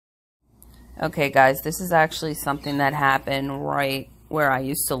Okay, guys, this is actually something that happened right where I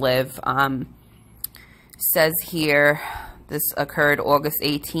used to live. Says here, this occurred August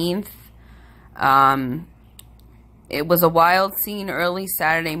 18th. It was a wild scene early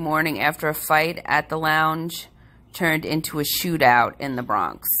Saturday morning after a fight at the lounge turned into a shootout in the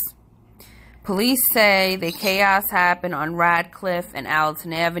Bronx. Police say the chaos happened on Radcliff and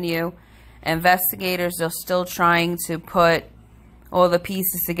Allerton Avenue. Investigators are still trying to put all the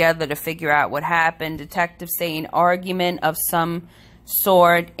pieces together to figure out what happened. Detectives say an argument of some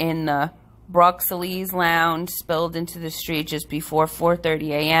sort in the Bruxelles Lounge spilled into the street just before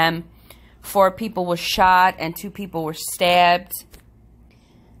 4:30 a.m. 4 people were shot and 2 people were stabbed.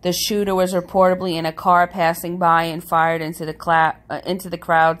 The shooter was reportedly in a car passing by and fired into the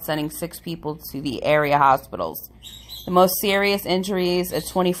crowd, sending 6 people to the area hospitals. The most serious injuries, a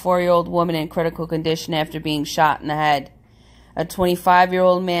 24-year-old woman in critical condition after being shot in the head. A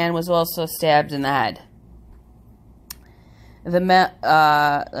 25-year-old man was also stabbed in the head. The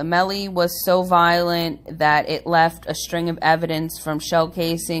melee was so violent that it left a string of evidence from shell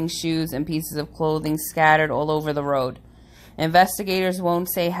casings, shoes, and pieces of clothing scattered all over the road. Investigators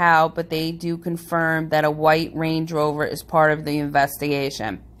won't say how, but they do confirm that a white Range Rover is part of the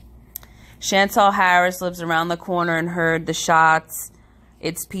investigation. Chantal Harris lives around the corner and heard the shots.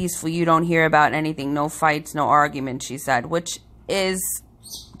 It's peaceful. You don't hear about anything. No fights, no arguments, she said, which is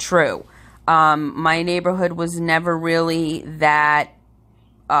true. My neighborhood was never really that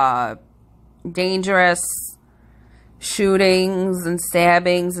dangerous. Shootings and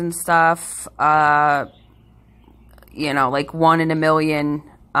stabbings and stuff, you know, like 1 in a million.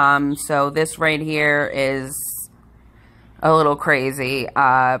 So this right here is a little crazy.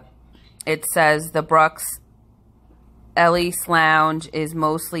 It says the Bruxelles Lounge is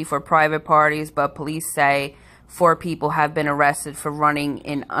mostly for private parties, but police say 4 people have been arrested for running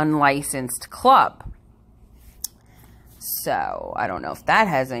an unlicensed club. So, I don't know if that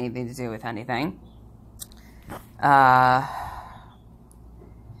has anything to do with anything.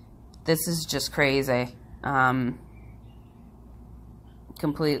 This is just crazy.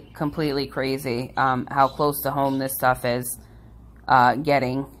 Completely crazy. How close to home this stuff is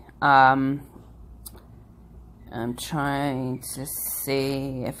getting. I'm trying to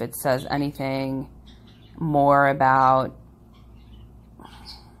see if it says anything more about.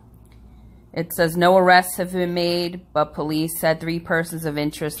 It says no arrests have been made, but police said 3 persons of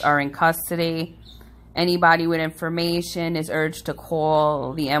interest are in custody. Anybody with information is urged to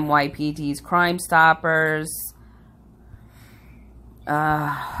call the NYPD's Crime Stoppers.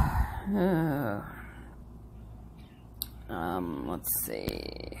 Let's see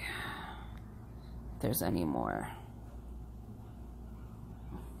if there's any more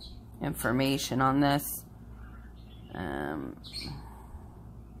information on this.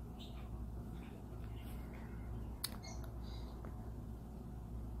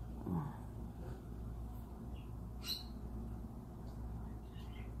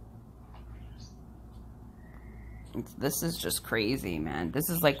 This is just crazy, man. This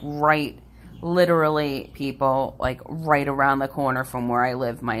is like literally, people, like right around the corner from where I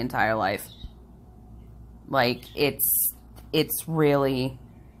lived my entire life. Like, it's really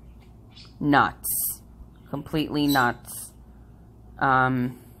nuts. Completely nuts.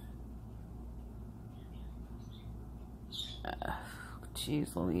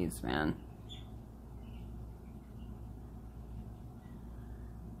 Jeez Louise, man.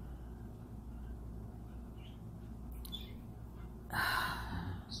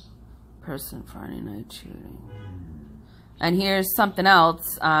 Person Friday night shooting. And here's something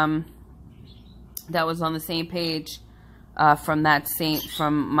else that was on the same page from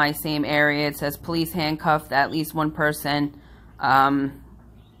my same area. It says police handcuffed at least 1 person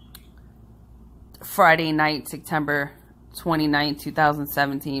Friday night, September 29,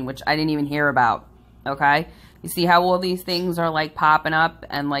 2017, which I didn't even hear about. Okay, you see how all these things are like popping up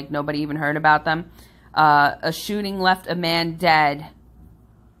and like nobody even heard about them. A shooting left a man dead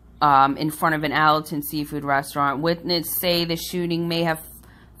in front of an Allerton seafood restaurant. Witnesses say the shooting may have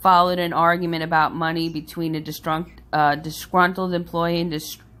followed an argument about money between a disgruntled employee and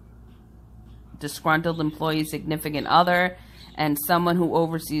disgruntled employee's significant other and someone who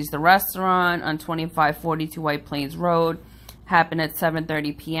oversees the restaurant on 2542 White Plains Road. Happened at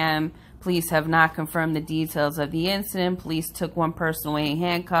 7:30 p.m. Police have not confirmed the details of the incident. Police took 1 person away in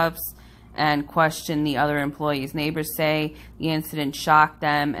handcuffs and questioned the other employees. Neighbors say the incident shocked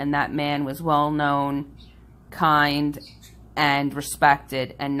them and that man was well known, kind, and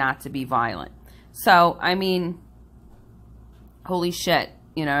respected, and not to be violent. So, I mean, holy shit,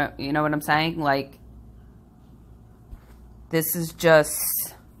 you know what I'm saying? Like, this is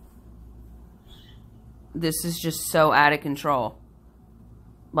just this is just so out of control.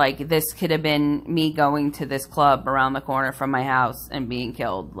 Like, this could have been me going to this club around the corner from my house and being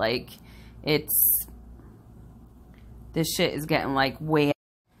killed. Like, this shit is getting, like,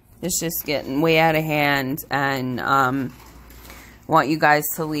 it's just getting way out of hand. And, want you guys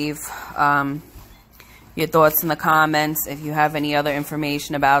to leave, your thoughts in the comments. If you have any other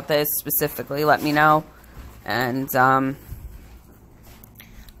information about this specifically, let me know. And, that's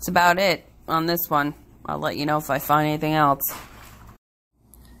about it on this one. I'll let you know if I find anything else.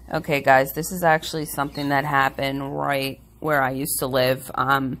 Okay, guys, this is actually something that happened right where I used to live.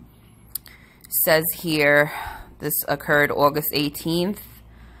 Says here, this occurred August 18th.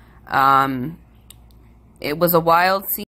 It was a wild scene.